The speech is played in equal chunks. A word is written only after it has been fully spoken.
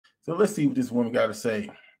So let's see what this woman got to say.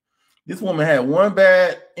 This woman had one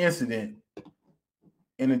bad incident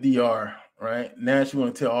in the DR, right? Now she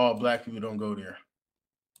want to tell all black people don't go there.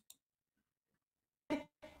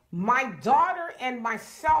 My daughter and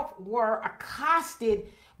myself were accosted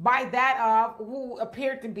by that who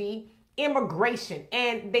appeared to be immigration,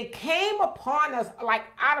 and they came upon us like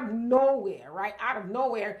out of nowhere, right? Out of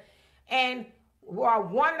nowhere. And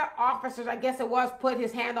one of the officers, I guess it was, put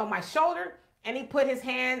his hand on my shoulder, and he put his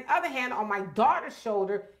other hand on my daughter's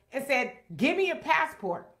shoulder and said, "Give me your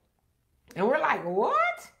passport." And we're like,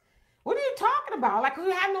 "What? What are you talking about?" Like,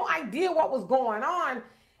 we had no idea what was going on.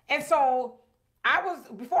 And so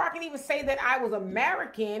before I can even say that I was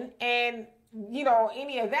American and, you know,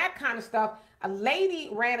 any of that kind of stuff, a lady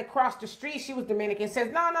ran across the street. She was Dominican,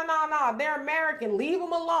 says, no, they're American. Leave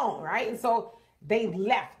them alone, right? And so they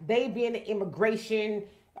left. They being the immigration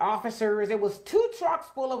officers. It was 2 trucks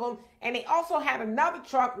full of them. And they also had another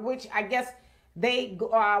truck, which I guess they,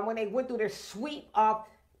 when they went through their sweep of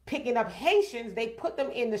picking up Haitians, they put them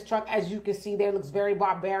in this truck. As you can see there, it looks very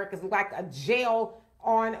barbaric. It's like a jail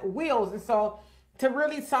on wheels. And so to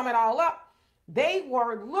really sum it all up, they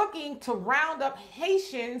were looking to round up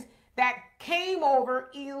Haitians that came over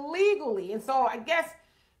illegally. And so I guess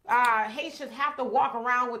Haitians have to walk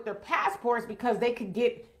around with their passports because they could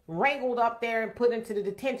get wrangled up there and put into the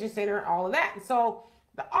detention center, all of that. And so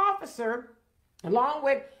the officer, along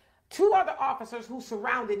with 2 other officers who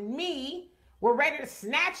surrounded me, were ready to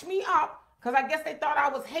snatch me up because I guess they thought I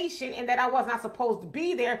was Haitian and that I was not supposed to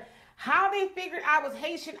be there. How they figured I was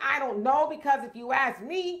Haitian, I don't know, because if you ask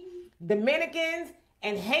me, Dominicans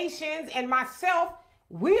and Haitians and myself,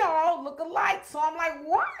 we all look alike. So I'm like,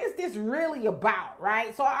 what is this really about,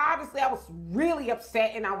 right? So obviously I was really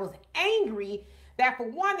upset and I was angry that, for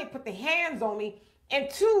one, they put the hands on me, and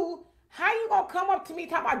 2, how you gonna come up to me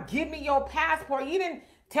talking about give me your passport? You didn't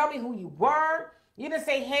tell me who you were. You didn't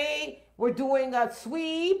say, hey, we're doing a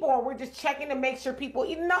sweep or we're just checking to make sure people,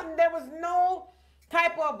 nothing. There was no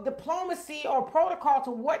type of diplomacy or protocol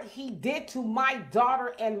to what he did to my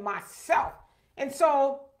daughter and myself. And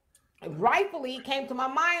so rightfully came to my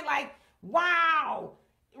mind like, wow,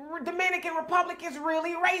 Dominican Republic is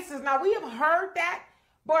really racist. Now, we have heard that,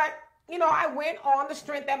 but, you know, I went on the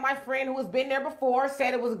strength that my friend who has been there before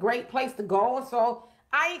said it was a great place to go. And so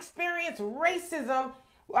I experienced racism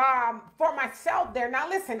for myself there. Now,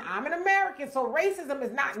 listen, I'm an American, so racism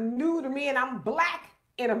is not new to me, and I'm black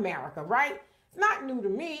in America, right? It's not new to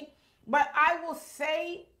me, but I will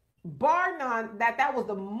say, bar none, that was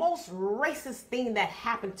the most racist thing that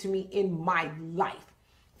happened to me in my life.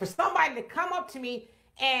 For somebody to come up to me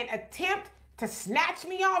and attempt to snatch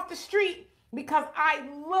me off the street because I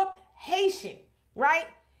look Haitian, right?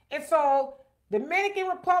 And so Dominican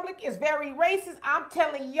Republic is very racist. I'm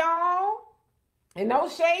telling y'all, and no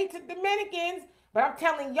shade to Dominicans, but I'm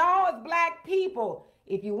telling y'all as black people,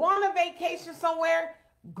 if you want a vacation somewhere,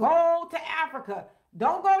 go to Africa.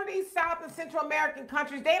 Don't go to these South and Central American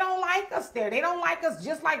countries. They don't like us there. They don't like us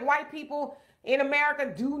just like white people in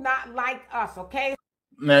America do not like us, okay?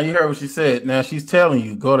 Now, you heard what she said. Now, she's telling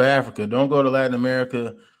you, go to Africa. Don't go to Latin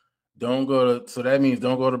America. Don't go to, so that means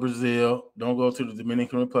don't go to Brazil. Don't go to the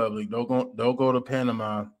Dominican Republic. Don't go to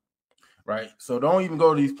Panama, right? So don't even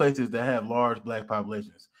go to these places that have large black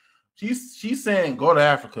populations. She's saying go to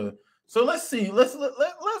Africa. So let's see. Let's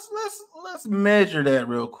measure that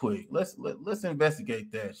real quick. Let's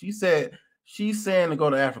investigate that. She's saying to go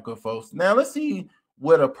to Africa, folks. Now let's see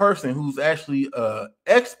what a person who's actually an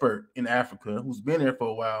expert in Africa, who's been there for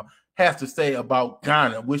a while, has to say about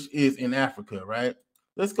Ghana, which is in Africa, right?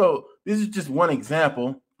 Let's go. This is just one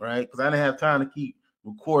example, right? Because I didn't have time to keep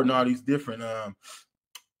recording all these different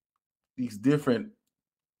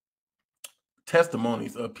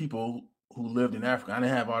testimonies of people who lived in Africa. I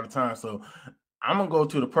didn't have all the time, so I'm gonna go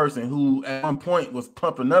to the person who at one point was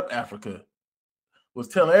pumping up Africa, was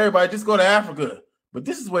telling everybody just go to Africa. But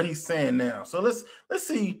this is what he's saying now. So let's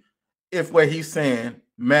see if what he's saying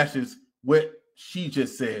matches what she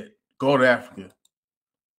just said. Go to Africa.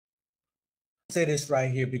 Say this right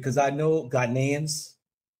here because I know Ghanaians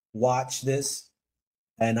watch this,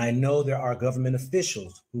 and I know there are government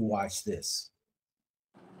officials who watch this.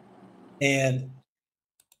 And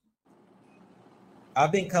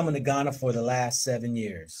I've been coming to Ghana for the last 7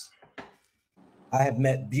 years. I have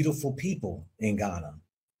met beautiful people in Ghana,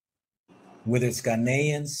 whether it's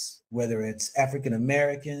Ghanaians, whether it's African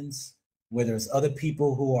Americans, whether it's other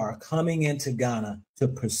people who are coming into Ghana to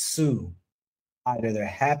pursue either their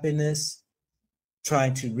happiness,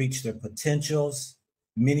 trying to reach their potentials.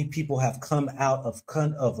 Many people have come out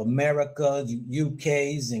of America,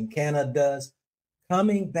 UKs and Canadas,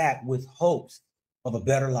 coming back with hopes of a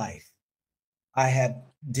better life. I have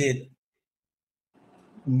did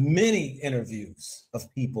many interviews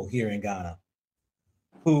of people here in Ghana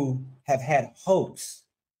who have had hopes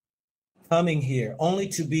coming here only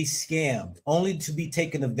to be scammed, only to be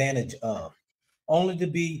taken advantage of, only to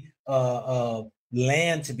be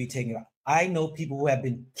land to be taken. I know people who have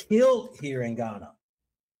been killed here in Ghana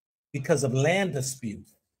because of land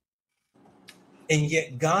disputes. And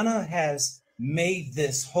yet Ghana has made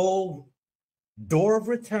this whole door of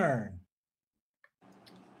return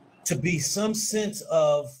to be some sense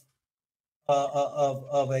of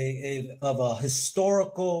a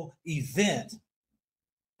historical event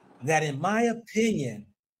that, in my opinion,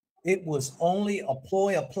 it was only a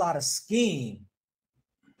ploy, a plot, a scheme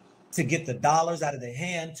to get the dollars out of their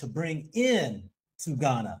hand to bring in to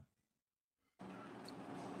Ghana.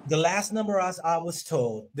 The last number I was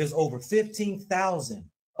told, there's over 15,000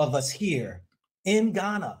 of us here in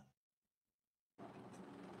Ghana.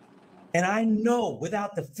 And I know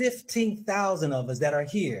without the 15,000 of us that are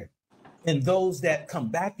here and those that come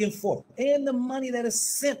back and forth and the money that is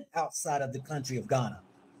sent outside of the country of Ghana,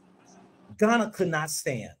 Ghana could not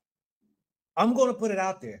stand. I'm going to put it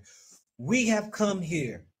out there. We have come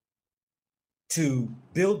here to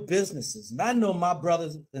build businesses. And I know my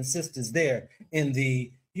brothers and sisters there in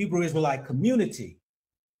the Hebrew Israelite community.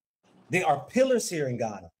 They are pillars here in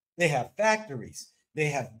Ghana. They have factories. They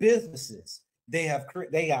have businesses. They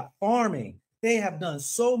got farming. They have done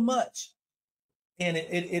so much. And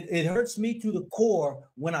it hurts me to the core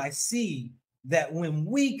when I see that when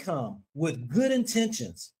we come with good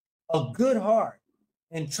intentions, a good heart,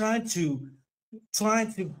 and trying to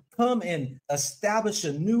come and establish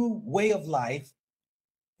a new way of life,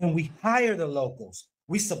 and we hire the locals,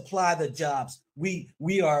 we supply the jobs, we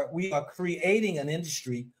are creating an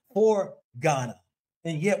industry for Ghana,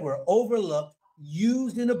 and yet we're overlooked,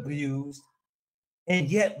 used and abused, and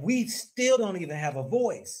yet we still don't even have a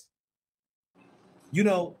voice. You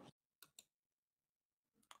know.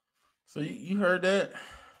 So you heard that?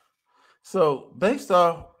 So based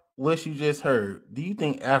off what you just heard, do you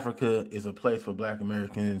think Africa is a place for Black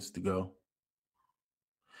Americans to go?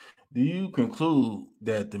 Do you conclude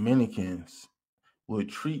that Dominicans would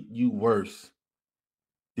treat you worse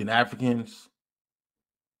than Africans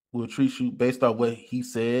will treat you based on what he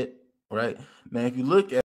said, right? Now, if you look at